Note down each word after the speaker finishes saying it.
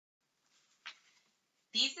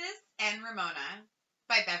Beezus and Ramona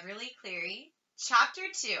by Beverly Cleary. Chapter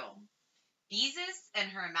 2. Beezus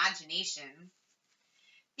and Her Imagination.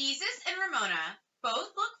 Beezus and Ramona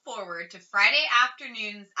both look forward to Friday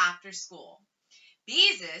afternoons after school.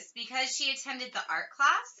 Beezus because she attended the art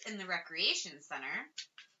class in the recreation center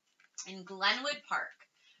in Glenwood Park.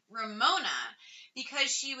 Ramona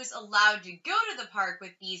because she was allowed to go to the park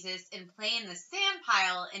with Beezus and play in the sand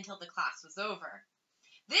pile until the class was over.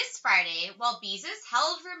 This Friday, while Beezus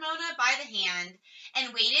held Ramona by the hand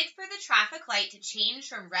and waited for the traffic light to change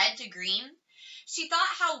from red to green, she thought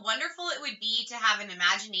how wonderful it would be to have an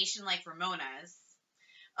imagination like Ramona's.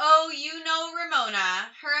 "Oh, you know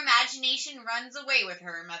Ramona. Her imagination runs away with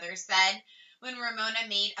her," Mother said, when Ramona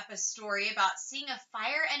made up a story about seeing a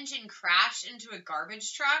fire engine crash into a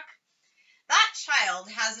garbage truck. "That child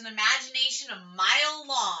has an imagination a mile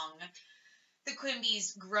long," the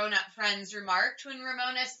Quimby's grown-up friends remarked when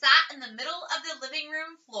Ramona sat in the middle of the living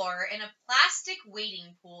room floor in a plastic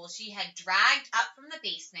wading pool she had dragged up from the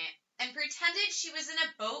basement and pretended she was in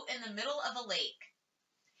a boat in the middle of a lake.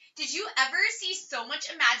 "Did you ever see so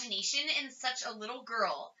much imagination in such a little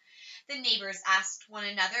girl?" the neighbors asked one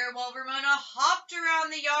another while Ramona hopped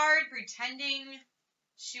around the yard pretending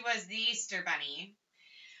she was the Easter Bunny.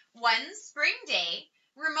 One spring day,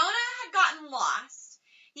 Ramona had gotten lost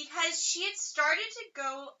because she had started to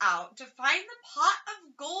go out to find the pot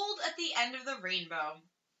of gold at the end of the rainbow.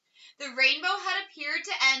 The rainbow had appeared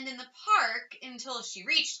to end in the park until she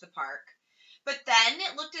reached the park, but then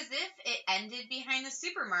it looked as if it ended behind the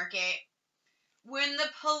supermarket. When the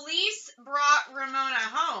police brought Ramona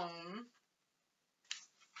home,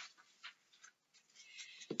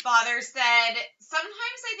 Father said,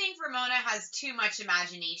 "Sometimes I think Ramona has too much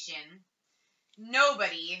imagination."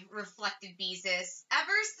 "Nobody," reflected Beezus,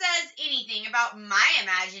 "ever says anything about my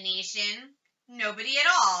imagination. Nobody at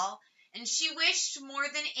all." And she wished more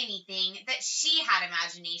than anything that she had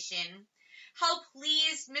imagination. How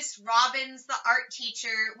pleased Miss Robbins, the art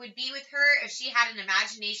teacher, would be with her if she had an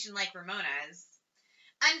imagination like Ramona's.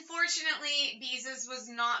 Unfortunately, Beezus was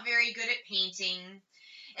not very good at painting.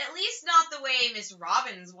 At least not the way Miss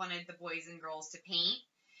Robbins wanted the boys and girls to paint.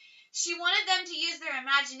 She wanted them to use their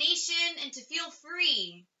imagination and to feel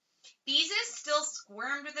free. Beezus still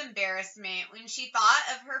squirmed with embarrassment when she thought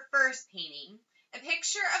of her first painting, a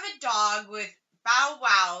picture of a dog with bow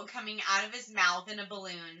wow coming out of his mouth in a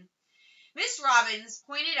balloon. Miss Robbins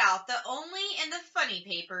pointed out that only in the funny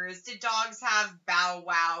papers did dogs have bow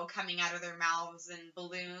wow coming out of their mouths and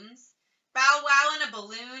balloons. Bow wow in a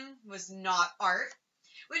balloon was not art.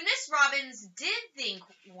 When Miss Robbins did think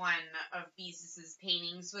one of Beezus's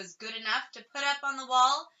paintings was good enough to put up on the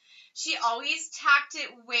wall, she always tacked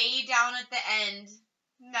it way down at the end,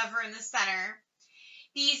 never in the center.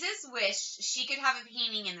 Beezus wished she could have a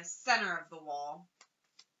painting in the center of the wall.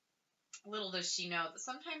 Little does she know that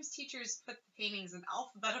sometimes teachers put the paintings in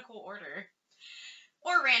alphabetical order.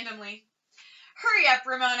 Or randomly. "Hurry up,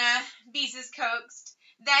 Ramona," Beezus coaxed.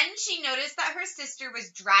 Then she noticed that her sister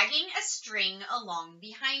was dragging a string along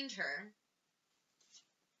behind her.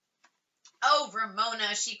 "Oh,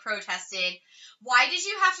 Ramona," she protested. "Why did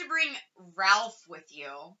you have to bring Ralph with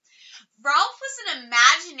you?" Ralph was an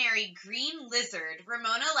imaginary green lizard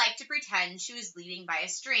Ramona liked to pretend she was leading by a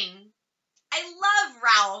string. "I love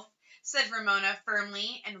Ralph," said Ramona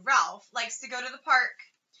firmly, "and Ralph likes to go to the park."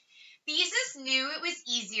 Beezus knew it was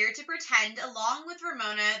easier to pretend along with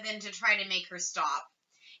Ramona than to try to make her stop.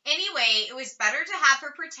 Anyway, it was better to have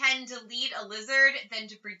her pretend to lead a lizard than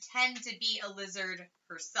to pretend to be a lizard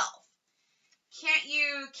herself. "Can't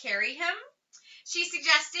you carry him?" she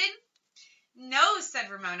suggested. "No," said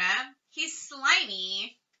Ramona. "He's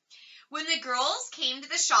slimy." When the girls came to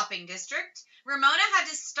the shopping district, Ramona had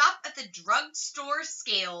to stop at the drugstore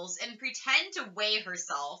scales and pretend to weigh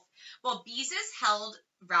herself, while Beezus held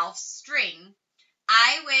Ralph's string.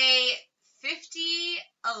 "I weigh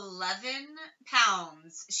 11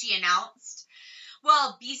 pounds, she announced.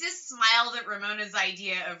 Well, Beezus smiled at Ramona's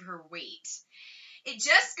idea of her weight. It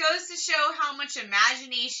just goes to show how much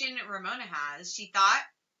imagination Ramona has, she thought.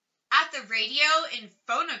 At the radio and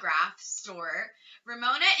phonograph store,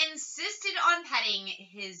 Ramona insisted on petting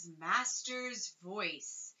his master's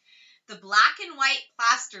voice, the black and white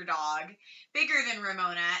plaster dog, bigger than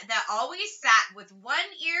Ramona, that always sat with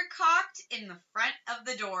one ear cocked in the front of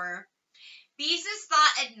the door. Beezus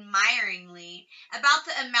thought admiringly about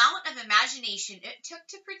the amount of imagination it took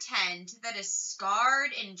to pretend that a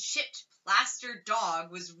scarred and chipped plaster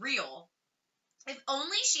dog was real. If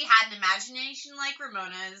only she had an imagination like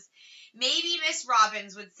Ramona's, maybe Miss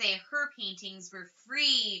Robbins would say her paintings were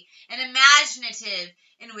free and imaginative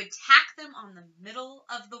and would tack them on the middle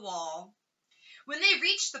of the wall. When they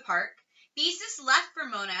reached the park, Beezus left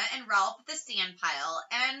Ramona and Ralph at the sand pile,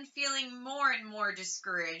 and feeling more and more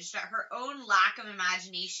discouraged at her own lack of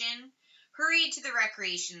imagination, hurried to the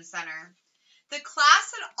recreation center. The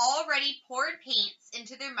class had already poured paints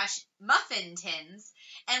into their muffin tins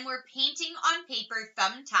and were painting on paper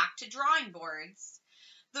thumbtacked to drawing boards.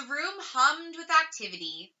 The room hummed with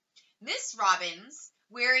activity. Miss Robbins,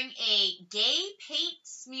 wearing a gay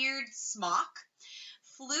paint-smeared smock,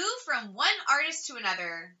 flew from one artist to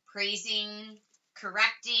another, praising,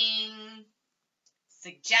 correcting,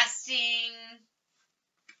 suggesting.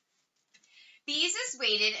 Beezus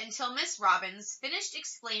waited until Miss Robbins finished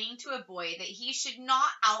explaining to a boy that he should not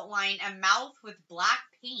outline a mouth with black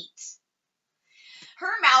paint.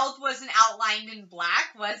 Her mouth wasn't outlined in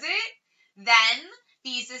black, was it? Then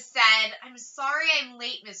Beezus said, "I'm sorry I'm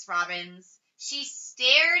late, Miss Robbins." She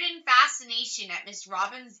stared in fascination at Miss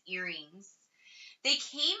Robbins' earrings. They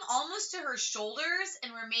came almost to her shoulders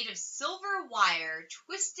and were made of silver wire,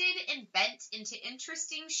 twisted and bent into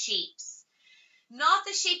interesting shapes. Not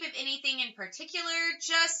the shape of anything in particular,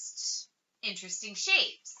 just interesting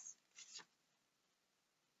shapes.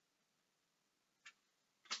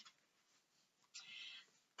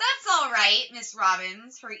 "That's all right," Miss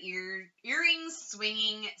Robbins, her earrings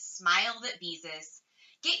swinging, smiled at Beezus.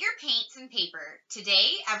 "Get your paints and paper.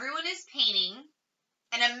 Today, everyone is painting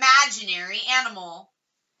an imaginary animal."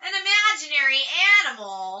 "An imaginary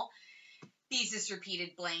animal?" Beezus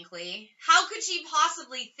repeated blankly. How could she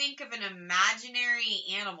possibly think of an imaginary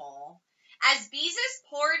animal? As Beezus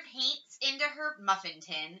poured paints into her muffin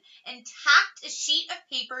tin and tacked a sheet of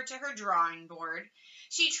paper to her drawing board,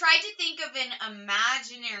 she tried to think of an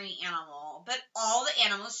imaginary animal, but all the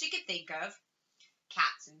animals she could think of,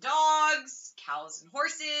 cats and dogs, cows and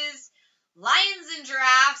horses, lions and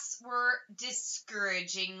giraffes, were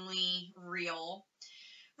discouragingly real.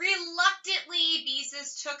 Reluctantly,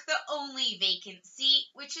 Beezus took the only vacant seat,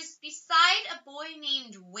 which is beside a boy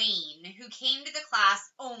named Wayne, who came to the class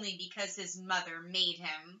only because his mother made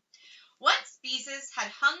him. Once Beezus had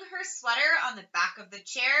hung her sweater on the back of the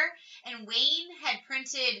chair, and Wayne had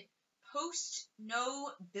printed "Post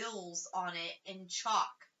no bills" on it in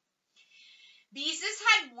chalk. Beezus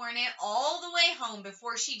had worn it all the way home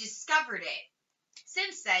before she discovered it.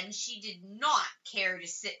 Since then, she did not care to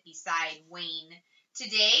sit beside Wayne.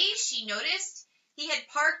 Today, she noticed he had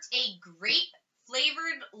parked a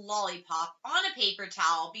grape-flavored lollipop on a paper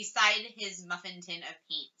towel beside his muffin tin of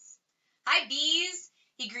paints. "Hi, Bees,"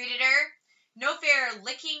 he greeted her. "No fair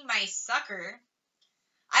licking my sucker."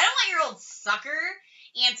 "I don't want your old sucker,"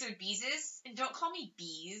 answered Beezus, "and don't call me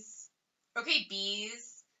Bees." "Okay,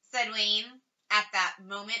 Bees," said Wayne. At that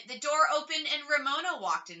moment, the door opened and Ramona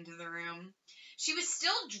walked into the room. She was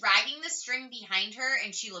still dragging the string behind her,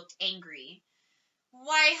 and she looked angry.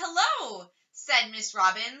 "Why, hello," said Miss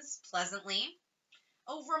Robbins pleasantly.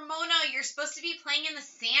 "Oh, Ramona, you're supposed to be playing in the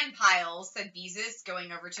sand pile," said Beezus,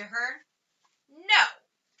 going over to her. "No,"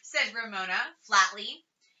 said Ramona flatly.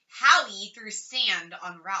 Howie threw sand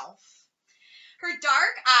on Ralph. Her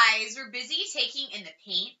dark eyes were busy taking in the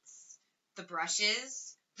paints, the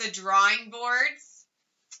brushes, the drawing boards.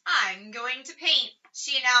 "I'm going to paint,"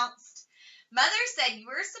 she announced. "Mother said you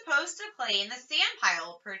were supposed to play in the sand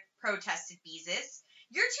pile," protested Beezus.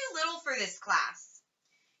 "You're too little for this class."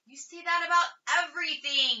 "You say that about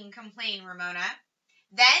everything," complained Ramona.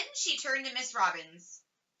 Then she turned to Miss Robbins.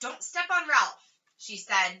 "Don't step on Ralph," she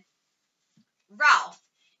said. Ralph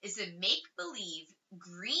is a make-believe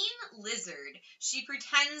green lizard she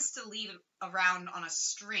pretends to lead around on a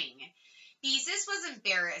string. Beezus was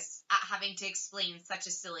embarrassed at having to explain such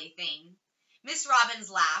a silly thing. Miss Robbins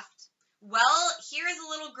laughed. "Well, here is a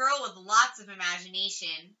little girl with lots of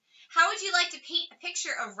imagination. How would you like to paint a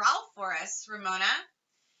picture of Ralph for us, Ramona?"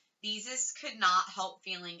 Beezus could not help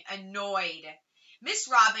feeling annoyed. Miss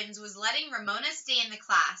Robbins was letting Ramona stay in the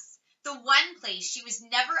class, the one place she was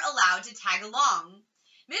never allowed to tag along.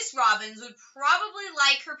 Miss Robbins would probably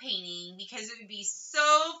like her painting because it would be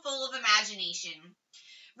so full of imagination.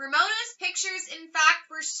 Ramona's pictures, in fact,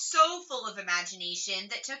 were so full of imagination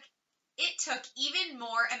that it took even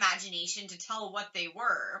more imagination to tell what they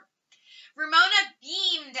were. Ramona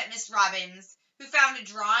beamed at Miss Robbins, who found a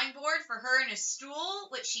drawing board for her and a stool,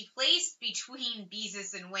 which she placed between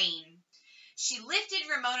Beezus and Wayne. She lifted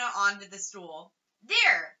Ramona onto the stool.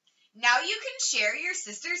 "There, now you can share your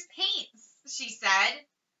sister's paints," she said.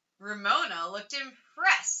 Ramona looked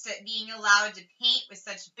impressed at being allowed to paint with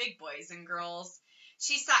such big boys and girls.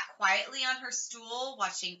 She sat quietly on her stool,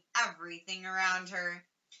 watching everything around her.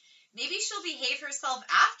 "Maybe she'll behave herself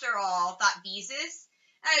after all," thought Beezus,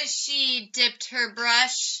 as she dipped her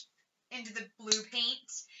brush into the blue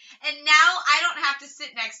paint And now I don't have to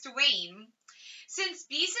sit next to Wayne. Since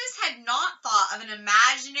Beezus had not thought of an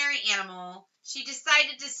imaginary animal, she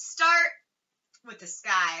decided to start with the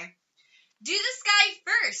sky. Do the sky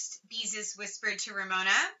first, Beezus whispered to Ramona,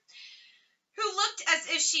 who looked as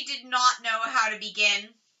if she did not know how to begin.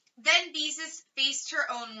 Then Beezus faced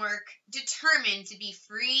her own work, determined to be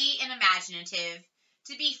free and imaginative.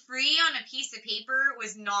 To be free on a piece of paper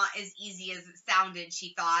was not as easy as it sounded,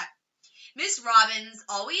 she thought. Miss Robbins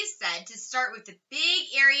always said to start with the big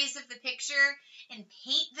areas of the picture and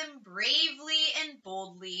paint them bravely and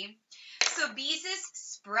boldly. So Beezus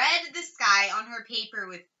spread the sky on her paper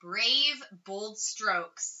with brave, bold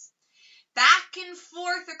strokes. Back and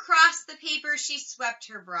forth across the paper she swept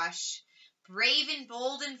her brush. Brave and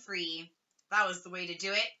bold and free. That was the way to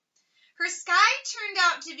do it. Her sky turned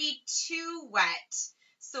out to be too wet,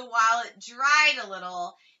 so while it dried a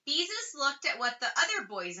little, Beezus looked at what the other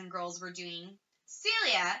boys and girls were doing.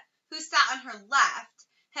 Celia, who sat on her left,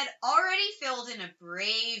 had already filled in a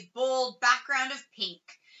brave, bold background of pink,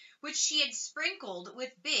 which she had sprinkled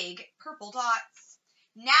with big purple dots.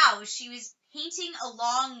 Now she was painting a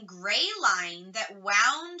long gray line that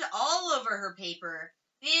wound all over her paper,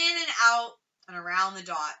 in and out and around the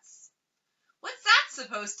dots. "What's that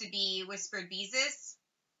supposed to be?" whispered Beezus.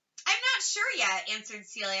 "I'm not sure yet," answered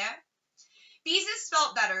Celia. Beezus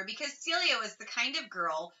felt better because Celia was the kind of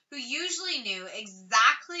girl who usually knew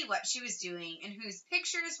exactly what she was doing and whose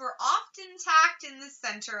pictures were often tacked in the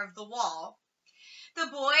center of the wall. The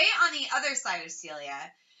boy on the other side of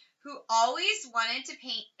Celia, who always wanted to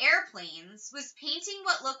paint airplanes, was painting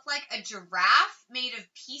what looked like a giraffe made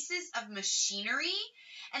of pieces of machinery,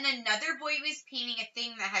 and another boy was painting a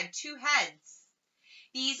thing that had two heads.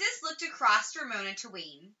 Beezus looked across Ramona to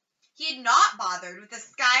Wayne. He had not bothered with the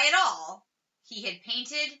sky at all. He had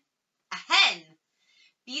painted a hen.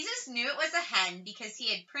 Beezus knew it was a hen because he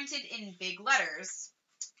had printed in big letters,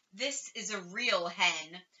 "This is a real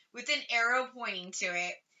hen," with an arrow pointing to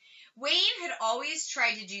it. Wayne had always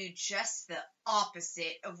tried to do just the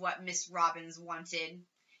opposite of what Miss Robbins wanted.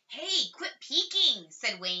 "Hey, quit peeking,"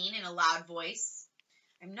 said Wayne in a loud voice.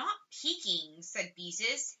 "I'm not peeking," said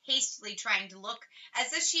Beezus, hastily trying to look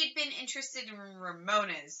as if she had been interested in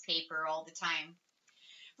Ramona's paper all the time.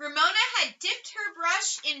 Ramona had dipped her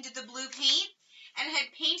brush into the blue paint and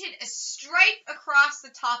had painted a stripe across the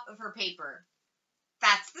top of her paper.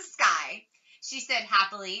 "That's the sky," she said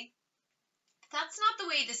happily. "That's not the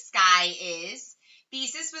way the sky is."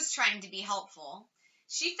 Beezus was trying to be helpful.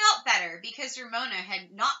 She felt better because Ramona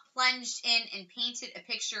had not plunged in and painted a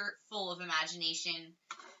picture full of imagination.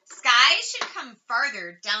 Sky should come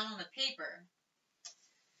farther down on the paper.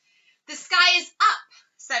 "The sky is up,"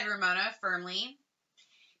 said Ramona firmly.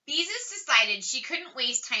 Beezus decided she couldn't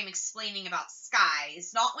waste time explaining about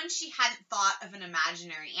skies, not when she hadn't thought of an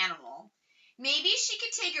imaginary animal. Maybe she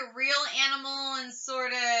could take a real animal and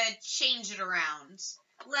sort of change it around.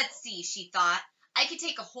 "Let's see," she thought. "I could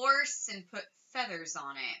take a horse and put feathers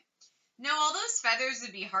on it. No, all those feathers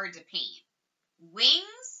would be hard to paint.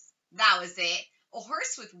 Wings? That was it. A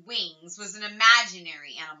horse with wings was an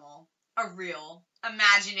imaginary animal. A real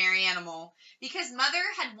imaginary animal. Because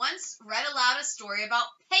Mother had once read aloud a story about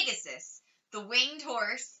Pegasus, the winged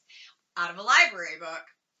horse, out of a library book.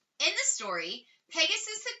 In the story,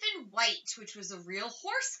 Pegasus had been white, which was a real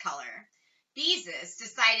horse color. Beezus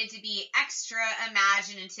decided to be extra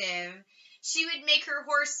imaginative. She would make her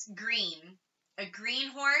horse green. A green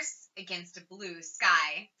horse against a blue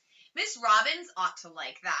sky. Miss Robbins ought to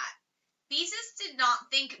like that. Beezus did not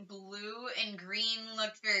think blue and green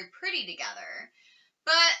looked very pretty together,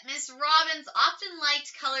 but Miss Robbins often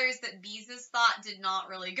liked colors that Beezus thought did not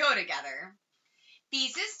really go together.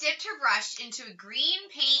 Beezus dipped her brush into a green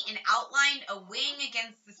paint and outlined a wing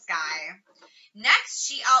against the sky. Next,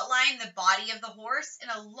 she outlined the body of the horse and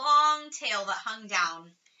a long tail that hung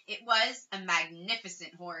down. It was a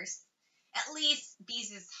magnificent horse. At least,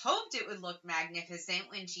 Beezus hoped it would look magnificent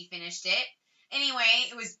when she finished it. Anyway,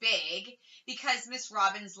 it was big, because Miss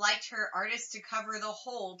Robbins liked her artist to cover the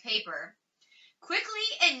whole paper. Quickly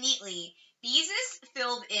and neatly, Beezus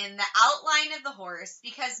filled in the outline of the horse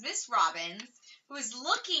because Miss Robbins, who was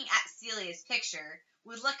looking at Celia's picture,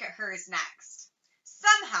 would look at hers next.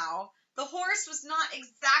 Somehow, the horse was not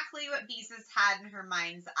exactly what Beezus had in her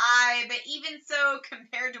mind's eye, but even so,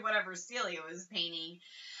 compared to whatever Celia was painting,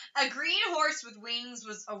 a green horse with wings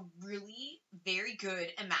was a really very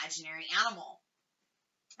good imaginary animal.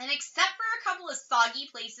 And except for a couple of soggy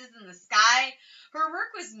places in the sky, her work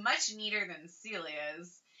was much neater than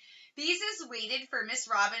Celia's. Beezus waited for Miss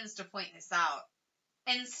Robbins to point this out.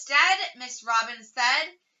 Instead, Miss Robbins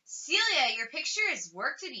said, Celia, your picture is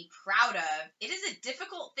work to be proud of. It is a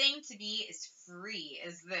difficult thing to be as free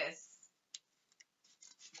as this.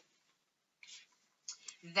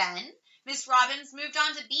 Then Miss Robbins moved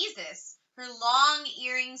on to Beezus, her long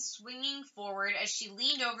earrings swinging forward as she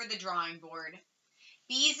leaned over the drawing board.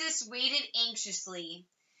 Beezus waited anxiously.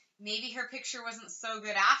 Maybe her picture wasn't so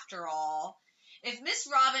good after all. If Miss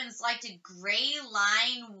Robbins liked a gray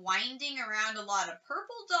line winding around a lot of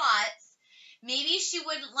purple dots, maybe she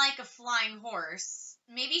wouldn't like a flying horse.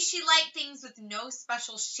 Maybe she liked things with no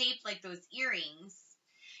special shape like those earrings.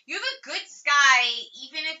 You have a good sky,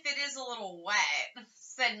 even if it is a little wet,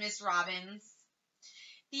 said Miss Robbins.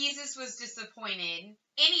 Beezus was disappointed.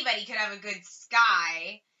 Anybody could have a good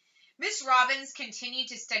sky. Miss Robbins continued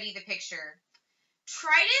to study the picture.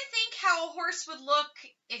 Try to think how a horse would look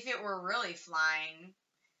if it were really flying.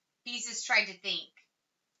 Beezus tried to think.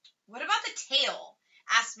 What about the tail?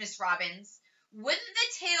 Asked Miss Robbins. Wouldn't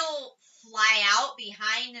the tail fly out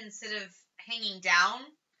behind instead of hanging down?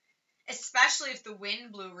 Especially if the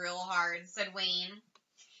wind blew real hard, said Wayne.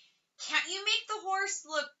 Can't you make the horse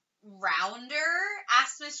look rounder?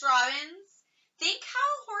 Asked Miss Robbins. Think how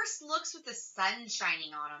a horse looks with the sun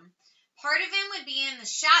shining on him. Part of him would be in the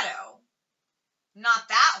shadow. Not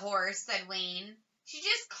that horse, said Wayne. She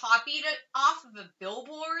just copied it off of a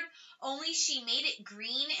billboard, only she made it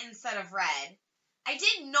green instead of red. I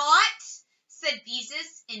did not, said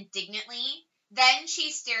Beezus indignantly. Then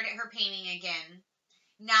she stared at her painting again.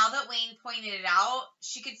 Now that Wayne pointed it out,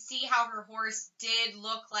 she could see how her horse did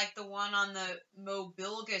look like the one on the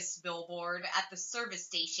Mobilgus billboard at the service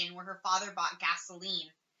station where her father bought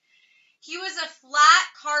gasoline. He was a flat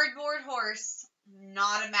cardboard horse,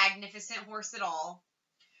 not a magnificent horse at all.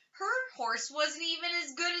 Her horse wasn't even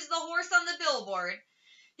as good as the horse on the billboard,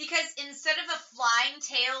 because instead of a flying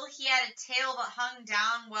tail, he had a tail that hung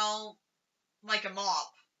down, well, like a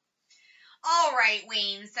mop. All right,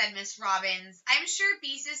 Wayne, said Miss Robbins. I'm sure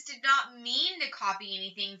Beezus did not mean to copy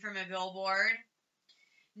anything from a billboard.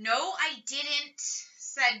 No, I didn't,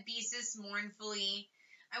 said Beezus mournfully.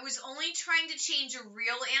 I was only trying to change a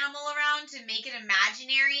real animal around to make it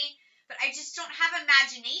imaginary, but I just don't have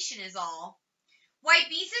imagination is all. Why,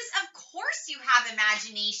 Beezus, of course you have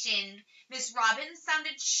imagination. Miss Robbins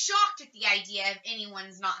sounded shocked at the idea of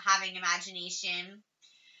anyone's not having imagination.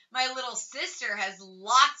 My little sister has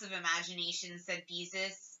lots of imagination, said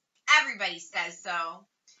Beezus. Everybody says so.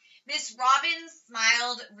 Miss Robbins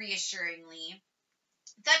smiled reassuringly.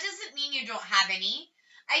 That doesn't mean you don't have any.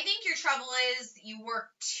 I think your trouble is you work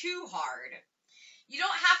too hard. You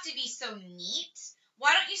don't have to be so neat.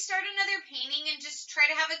 Why don't you start another painting and just try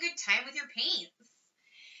to have a good time with your paints?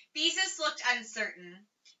 Beezus looked uncertain.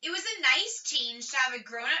 It was a nice change to have a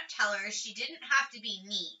grown-up tell her she didn't have to be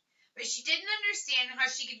neat, but she didn't understand how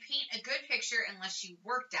she could paint a good picture unless she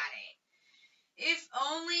worked at it. If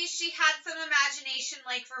only she had some imagination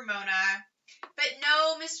like Ramona. But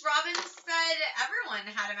no, Miss Robbins said everyone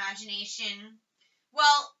had imagination.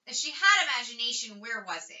 Well, if she had imagination, where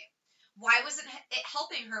was it? Why wasn't it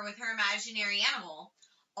helping her with her imaginary animal?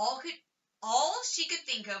 All she could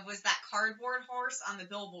think of was that cardboard horse on the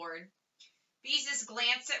billboard. Beezus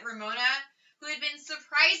glanced at Ramona, who had been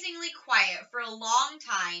surprisingly quiet for a long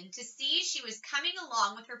time, to see she was coming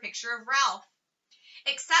along with her picture of Ralph.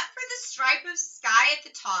 Except for the stripe of sky at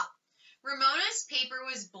the top, Ramona's paper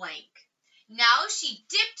was blank. Now she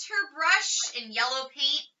dipped her brush in yellow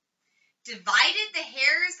paint, divided the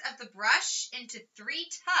hairs of the brush into 3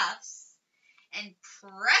 tufts, and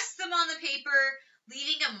pressed them on the paper,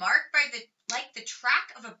 leaving a mark like the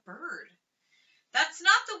track of a bird. That's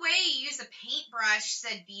not the way you use a paintbrush,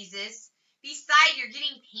 said Beezus. Besides, you're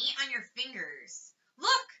getting paint on your fingers.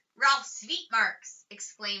 Look, Ralph's feet marks,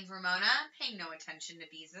 exclaimed Ramona, paying no attention to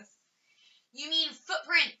Beezus. You mean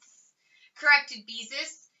footprints, corrected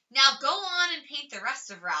Beezus. Now go on and paint the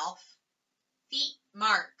rest of Ralph. Feet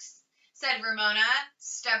marks, said Ramona,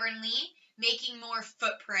 stubbornly, making more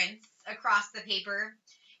footprints across the paper.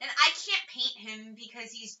 And I can't paint him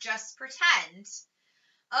because he's just pretend.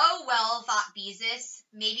 Oh, well, thought Beezus,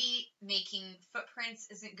 maybe making footprints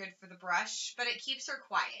isn't good for the brush, but it keeps her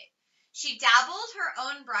quiet. She dabbled her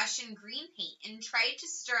own brush in green paint and tried to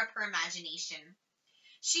stir up her imagination.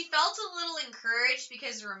 She felt a little encouraged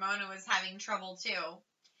because Ramona was having trouble too.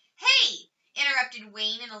 Hey, interrupted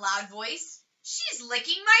Wayne in a loud voice. She's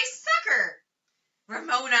licking my sucker.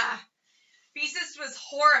 Ramona. Beezus was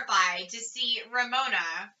horrified to see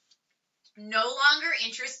Ramona, no longer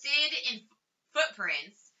interested in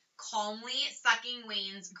footprints, calmly sucking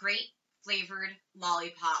Wayne's grape-flavored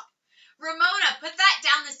lollipop. Ramona, put that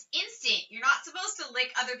down this instant. You're not supposed to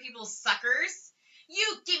lick other people's suckers. You,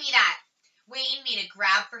 give me that. Wayne made a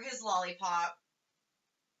grab for his lollipop.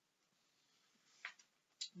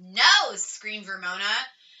 No, screamed Ramona,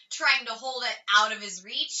 trying to hold it out of his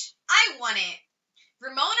reach. I want it.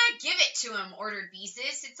 Ramona, give it to him, ordered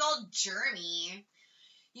Beezus. It's all germy.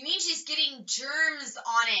 You mean she's getting germs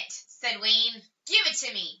on it, said Wayne. Give it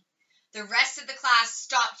to me. The rest of the class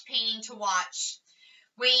stopped painting to watch.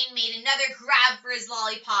 Wayne made another grab for his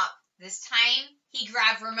lollipop. This time, he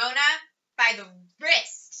grabbed Ramona by the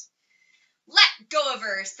wrist. Let go of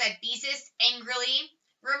her, said Beezus angrily.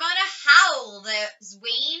 Ramona howled as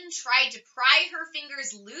Wayne tried to pry her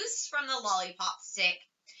fingers loose from the lollipop stick.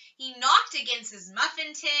 He knocked against his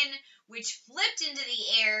muffin tin, which flipped into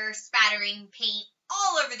the air, spattering paint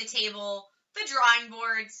all over the table, the drawing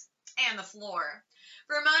boards, and the floor.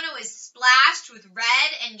 Ramona was splashed with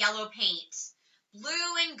red and yellow paint.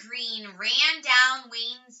 Blue and green ran down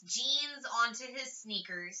Wayne's jeans onto his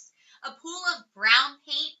sneakers. A pool of brown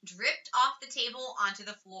paint dripped off the table onto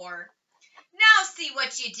the floor. Now see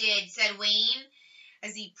what you did, said Wayne,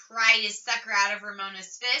 as he pried his sucker out of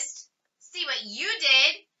Ramona's fist. See what you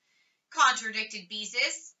did, contradicted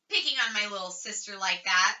Beezus, picking on my little sister like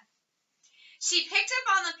that. She picked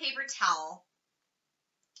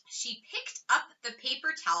up the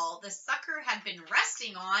paper towel the sucker had been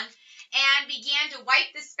resting on and began to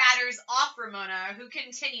wipe the spatters off Ramona, who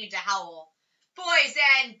continued to howl. Boys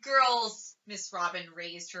and girls, Miss Robin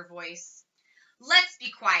raised her voice. Let's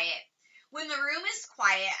be quiet. When the room is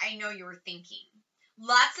quiet, I know you're thinking.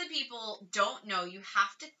 Lots of people don't know you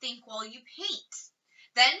have to think while you paint.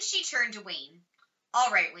 Then she turned to Wayne.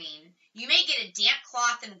 All right, Wayne, you may get a damp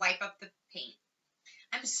cloth and wipe up the paint.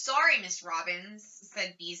 I'm sorry, Miss Robbins,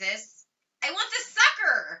 said Beezus. I want the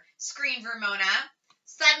sucker, screamed Ramona.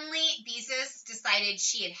 Suddenly, Beezus decided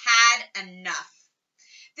she had had enough.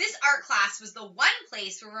 This art class was the one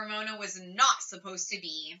place where Ramona was not supposed to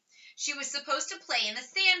be. She was supposed to play in the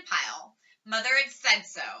sand pile. Mother had said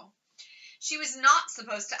so. She was not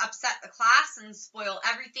supposed to upset the class and spoil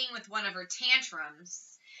everything with one of her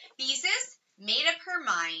tantrums. Beezus made up her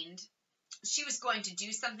mind she was going to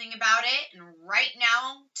do something about it, and right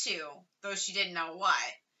now, too, though she didn't know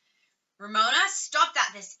what. Ramona, stop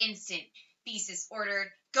that this instant, Beezus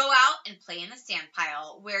ordered. Go out and play in the sand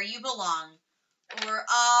pile, where you belong, or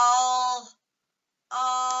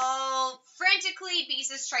Frantically,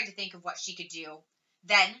 Beezus tried to think of what she could do.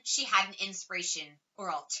 Then she had an inspiration, or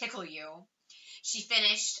I'll tickle you. She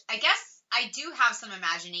finished. I guess I do have some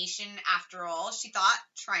imagination after all, she thought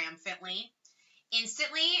triumphantly.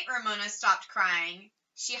 Instantly, Ramona stopped crying.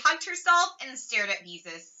 She hugged herself and stared at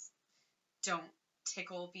Beezus. Don't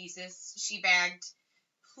tickle, Beezus, she begged.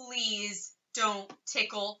 Please don't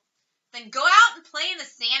tickle. Then go out and play in the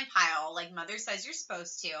sand pile, like Mother says you're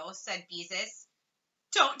supposed to, said Beezus.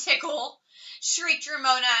 Don't tickle, shrieked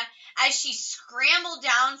Ramona as she scrambled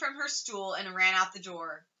down from her stool and ran out the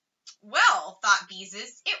door. Well, thought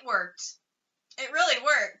Beezus, it worked. It really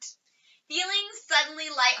worked. Feeling suddenly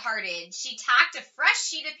lighthearted, she tacked a fresh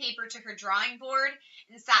sheet of paper to her drawing board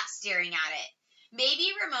and sat staring at it.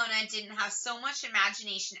 Maybe Ramona didn't have so much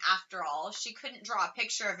imagination after all. She couldn't draw a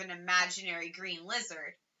picture of an imaginary green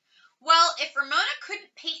lizard. Well, if Ramona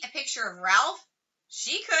couldn't paint a picture of Ralph,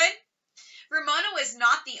 she could. Ramona was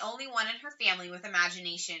not the only one in her family with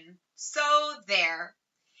imagination. So there.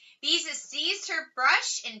 Beezus seized her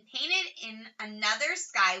brush and painted in another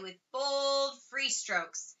sky with bold, free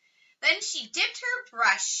strokes. Then she dipped her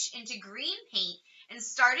brush into green paint and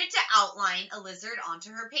started to outline a lizard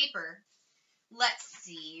onto her paper. Let's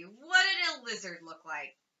see, what did a lizard look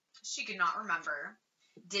like? She could not remember.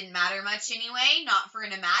 Didn't matter much anyway, not for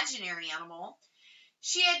an imaginary animal.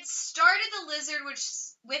 She had started the lizard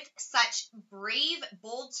with such brave,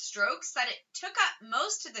 bold strokes that it took up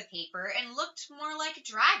most of the paper and looked more like a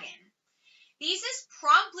dragon. Beezus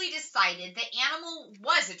promptly decided the animal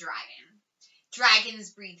was a dragon.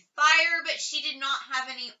 Dragons breathe fire, but she did not have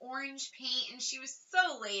any orange paint, and she was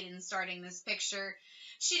so late in starting this picture,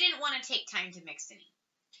 she didn't want to take time to mix any.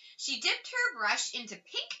 She dipped her brush into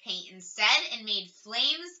pink paint instead and made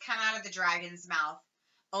flames come out of the dragon's mouth.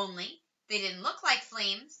 Only, they didn't look like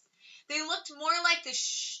flames. They looked more like the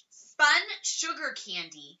spun sugar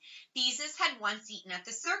candy Beezus had once eaten at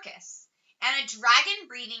the circus. And a dragon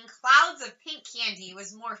breathing clouds of pink candy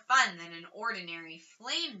was more fun than an ordinary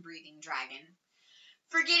flame-breathing dragon.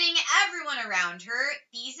 Forgetting everyone around her,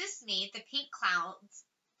 Beezus made the pink clouds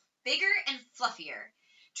bigger and fluffier.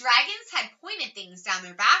 Dragons had pointed things down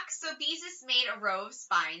their backs, so Beezus made a row of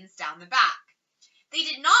spines down the back. They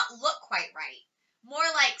did not look quite right, more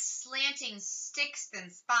like slanting sticks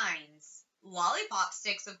than spines. Lollipop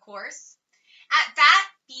sticks, of course. At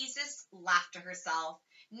that, Beezus laughed to herself.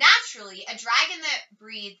 Naturally, a dragon that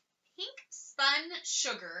breathed pink spun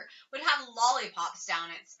sugar would have lollipops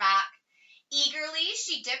down its back. Eagerly,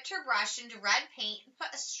 she dipped her brush into red paint and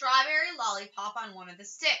put a strawberry lollipop on one of the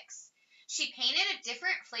sticks. She painted a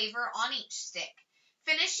different flavor on each stick,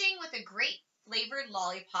 finishing with a grape-flavored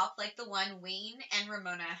lollipop like the one Wayne and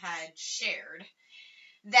Ramona had shared.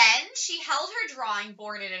 Then she held her drawing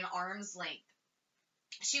board at an arm's length.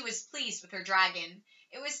 She was pleased with her dragon.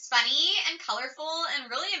 It was funny and colorful and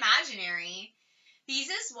really imaginary.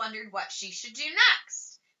 Beezus wondered what she should do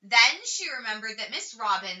next. Then she remembered that Miss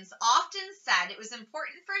Robbins often said it was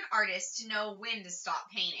important for an artist to know when to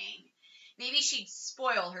stop painting. Maybe she'd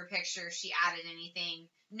spoil her picture if she added anything.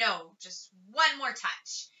 No, just one more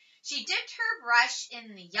touch. She dipped her brush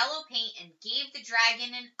in the yellow paint and gave the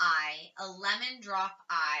dragon an eye, a lemon drop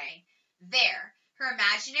eye. There, her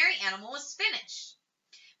imaginary animal was finished.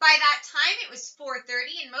 By that time, it was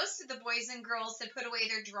 4:30, and most of the boys and girls had put away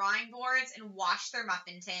their drawing boards and washed their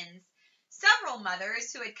muffin tins. Several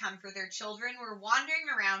mothers who had come for their children were wandering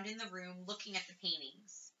around in the room looking at the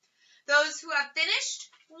paintings. "Those who have finished,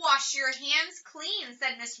 wash your hands clean,"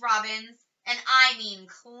 said Miss Robbins, "and I mean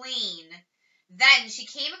clean." Then she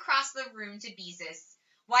came across the room to Beezus.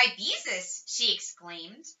 "Why, Beezus," she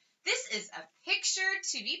exclaimed, "this is a picture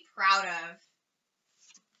to be proud of."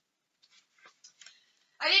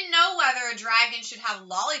 "I didn't know whether a dragon should have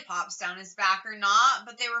lollipops down his back or not,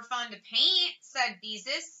 but they were fun to paint," said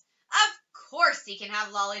Beezus. "Of course he can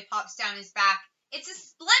have lollipops down his back. It's a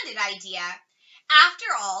splendid idea. After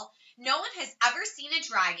all, no one has ever seen a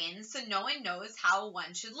dragon, so no one knows how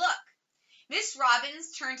one should look." Miss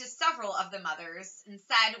Robbins turned to several of the mothers and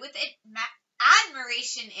said with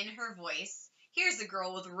admiration in her voice, "Here's a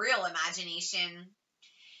girl with real imagination."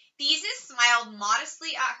 Beezus smiled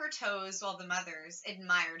modestly at her toes while the mothers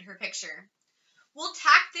admired her picture. "We'll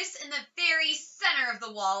tack this in the very center of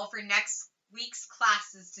the wall for next week's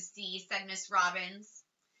classes to see," said Miss Robbins.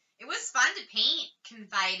 "It was fun to paint,"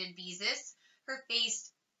 confided Beezus, her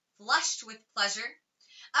face flushed with pleasure.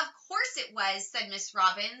 "Of course it was," said Miss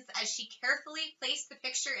Robbins as she carefully placed the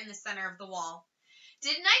picture in the center of the wall.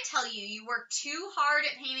 "Didn't I tell you you worked too hard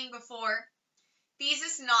at painting before?"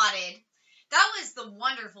 Beezus nodded. That was the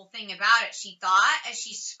wonderful thing about it, she thought, as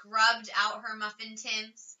she scrubbed out her muffin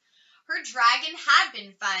tins. Her dragon had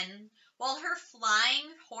been fun, while her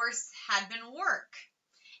flying horse had been work.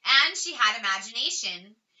 And she had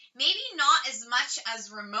imagination. Maybe not as much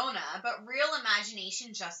as Ramona, but real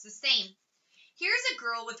imagination just the same. "Here's a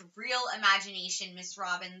girl with real imagination," Miss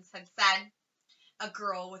Robbins had said. A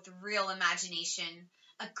girl with real imagination.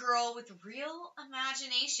 A girl with real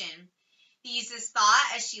imagination. Beezus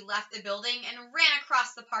thought as she left the building and ran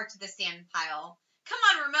across the park to the sand pile. "Come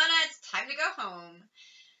on, Ramona, it's time to go home,"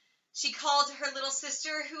 she called to her little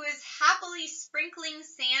sister, who was happily sprinkling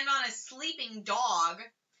sand on a sleeping dog.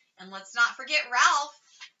 "And let's not forget Ralph.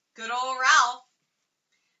 Good old Ralph."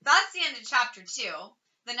 That's the end of chapter 2.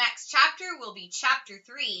 The next chapter will be chapter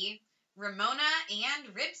 3, Ramona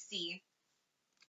and Ribsy.